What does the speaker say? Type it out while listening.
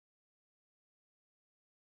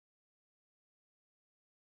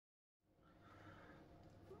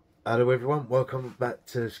Hello everyone, welcome back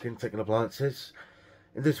to Skin Tech and Appliances.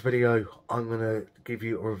 In this video I'm going to give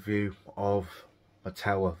you a review of a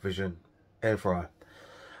Tower Vizion air fryer.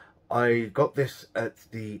 I got this at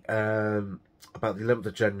the about the 11th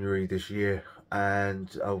of January this year,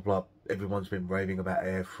 and everyone's been raving about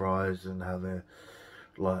air fryers and how they're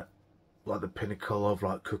like the pinnacle of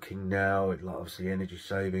like cooking now, like obviously energy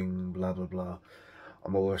saving, blah blah blah,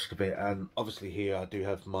 and all the rest of it. And obviously here I do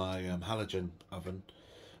have my halogen oven,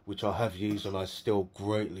 which I have used, and I still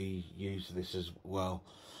greatly use this as well.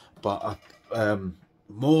 But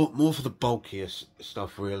more for the bulkier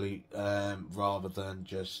stuff, really, rather than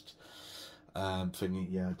just thinking.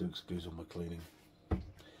 Yeah, I do excuse on my cleaning.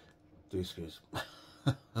 Do excuse.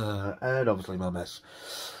 And obviously my mess.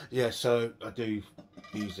 Yeah, so I do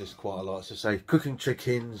use this quite a lot. So say cooking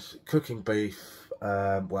chickens, cooking beef.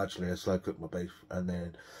 Well, actually, I slow cook my beef, and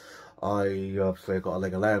then I obviously got a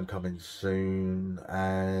leg of lamb coming soon,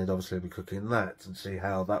 and obviously I'll be cooking that and see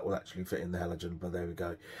how that will actually fit in the halogen. But there we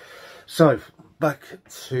go. So back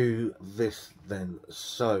to this then.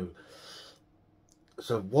 So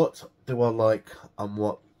what do I like and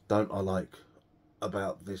what don't I like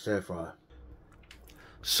about this air fryer?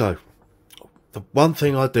 So the one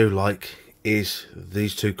thing I do like is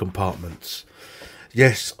these two compartments.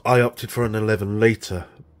 Yes, I opted for an 11 litre,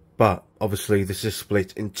 but obviously this is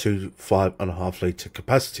split into 5.5 litre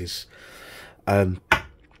capacities.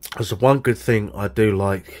 There's the one good thing I do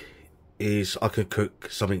like is I can cook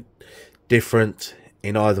something different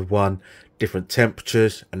in either one, different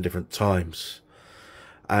temperatures and different times.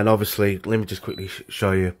 And obviously, let me just quickly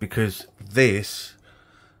show you, because this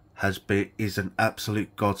is an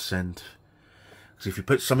absolute godsend. So if you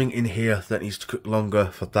put something in here that needs to cook longer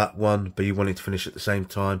for that one, but you want it to finish at the same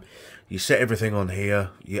time, you set everything on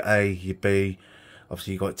here, your A, your B,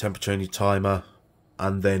 obviously you got temperature and your timer,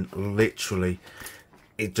 and then literally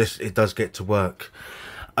it does get to work.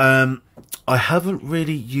 I haven't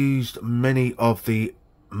really used many of the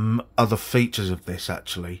other features of this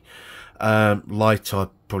actually. Light I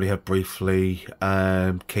probably have briefly,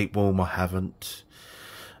 keep warm I haven't.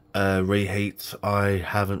 Reheat I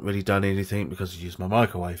haven't really done anything because I use my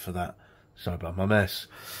microwave for that. Sorry about my mess.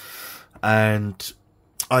 And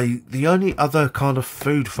the only other kind of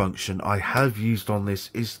food function I have used on this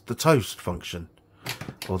is the toast function,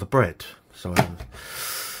 or the bread.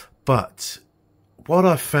 But what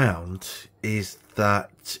I found is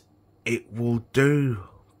that it will do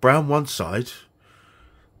brown one side,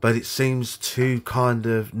 but it seems to kind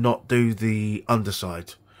of not do the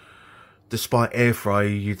underside. Despite air fryer,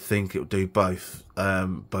 you'd think it would do both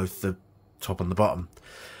the top and the bottom.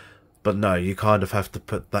 But no, you kind of have to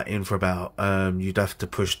put that in for about, you'd have to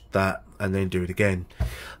push that and then do it again.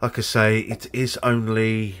 Like I say, it is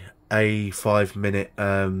only a 5-minute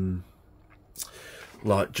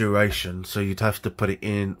like duration, so you'd have to put it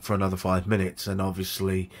in for another 5 minutes, and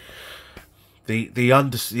obviously the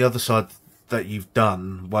other side that you've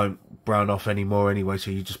done won't brown off anymore anyway,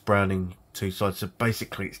 so you're just browning two sides. So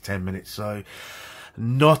basically it's 10 minutes, so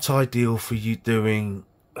not ideal for you doing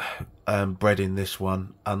bread in this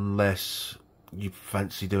one, unless you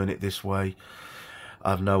fancy doing it this way. I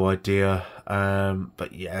have no idea,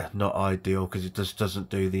 but yeah, not ideal because it just doesn't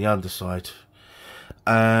do the underside.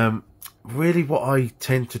 Really what I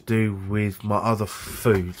tend to do with my other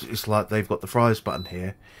foods is, like, they've got the fries button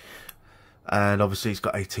here, and obviously it's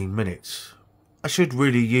got 18 minutes. I should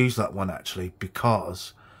really use that one actually,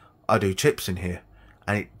 because I do chips in here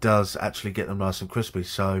and it does actually get them nice and crispy.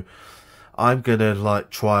 So I'm gonna like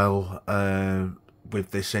trial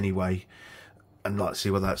with this anyway, and like see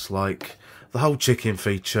what that's like. The whole chicken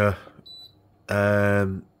feature,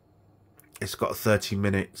 it's got 30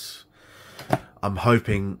 minutes. I'm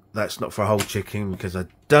hoping that's not for a whole chicken, because I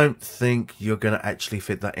don't think you're going to actually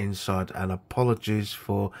fit that inside. And apologies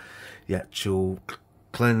for the actual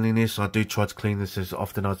cleanliness. I do try to clean this as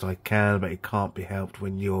often as I can, but it can't be helped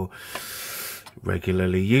when you're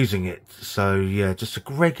regularly using it. So yeah, just a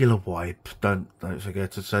regular wipe. Don't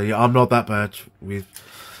forget to say, yeah, I'm not that bad with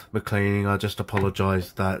my cleaning. I just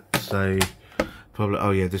apologise that, say, probably, oh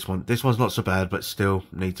yeah, this one's not so bad, but still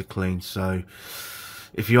need to clean. So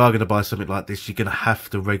if you are going to buy something like this, you're going to have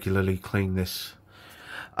to regularly clean this.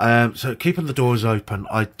 So keeping the doors open,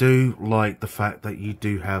 I do like the fact that you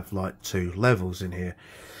do have like 2 levels in here.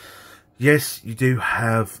 Yes, you do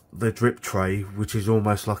have the drip tray, which is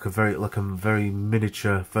almost like a very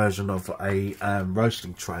miniature version of a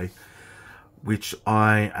roasting tray, which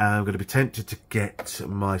I am going to be tempted to get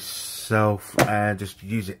myself and just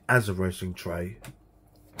use it as a roasting tray.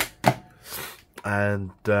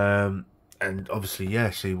 And and obviously, yeah,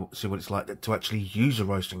 see what it's like to actually use a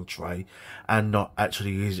roasting tray and not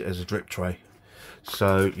actually use it as a drip tray.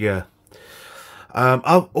 So yeah,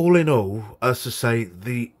 all in all, as to say,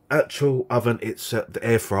 the actual oven, it's the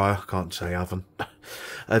air fryer, I can't say oven,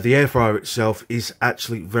 the air fryer itself is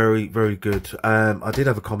actually very, very good. I did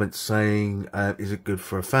have a comment saying, is it good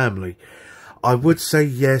for a family? I would say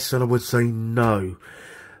yes, and I would say no.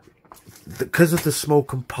 Because of the small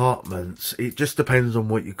compartments, it just depends on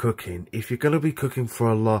what you're cooking. If you're going to be cooking for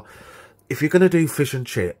a lot, if you're going to do fish and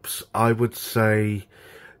chips, I would say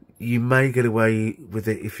you may get away with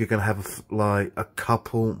it if you're going to have like a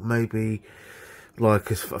couple, maybe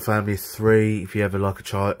like a family of 3. If you have like a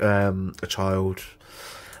child,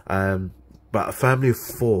 but a family of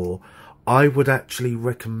 4, I would actually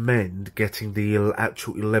recommend getting the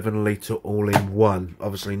actual 11-litre all-in-one.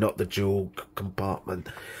 Obviously, not the dual compartment.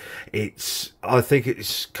 I think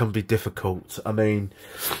it can be difficult. I mean,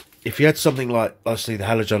 if you had something like, obviously, the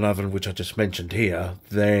halogen oven, which I just mentioned here,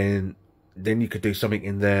 then you could do something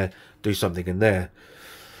in there, do something in there.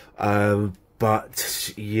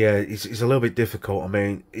 But yeah, it's a little bit difficult. I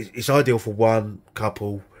mean, it's ideal for one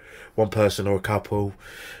person or a couple.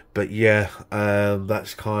 But yeah,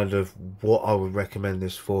 that's kind of what I would recommend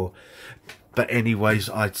this for. But anyways,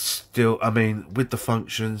 I mean, with the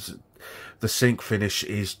functions, the sink finish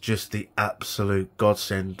is just the absolute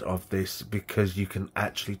godsend of this, because you can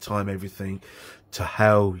actually time everything to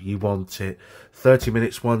how you want it. 30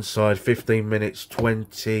 minutes one side, 15 minutes,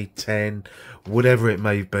 20, 10, whatever it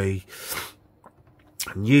may be.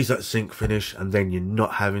 And use that sink finish, and then you're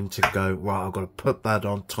not having to go, right, I've got to put that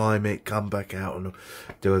on, time it, come back out and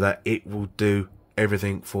do that. It will do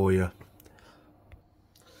everything for you.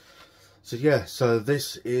 So yeah, so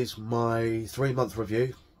this is my 3-month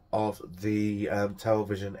review of the Tower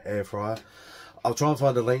Vizion air fryer. I'll try and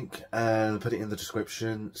find a link and put it in the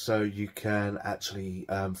description so you can actually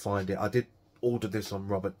find it. I did order this on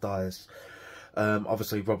Robert Dias.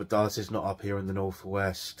 Obviously Robert Dias is not up here in the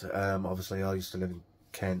northwest. Obviously I used to live in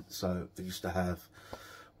Kent, so they used to have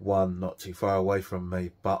one not too far away from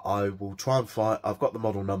me. But I will try and find, I've got the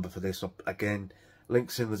model number for this, again,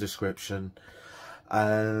 links in the description.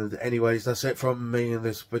 And anyways, that's it from me in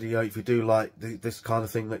this video. If you do like this kind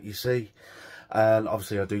of thing that you see, and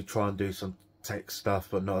obviously I do try and do some tech stuff,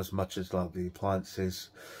 but not as much as like the appliances.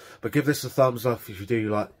 But give this a thumbs up if you do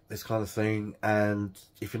like this kind of thing. And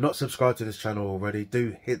if you're not subscribed to this channel already,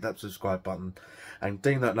 do hit that subscribe button and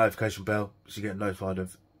ding that notification bell so you get notified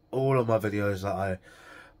of all of my videos that I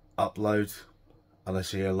upload. And I'll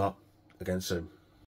see you a lot again soon.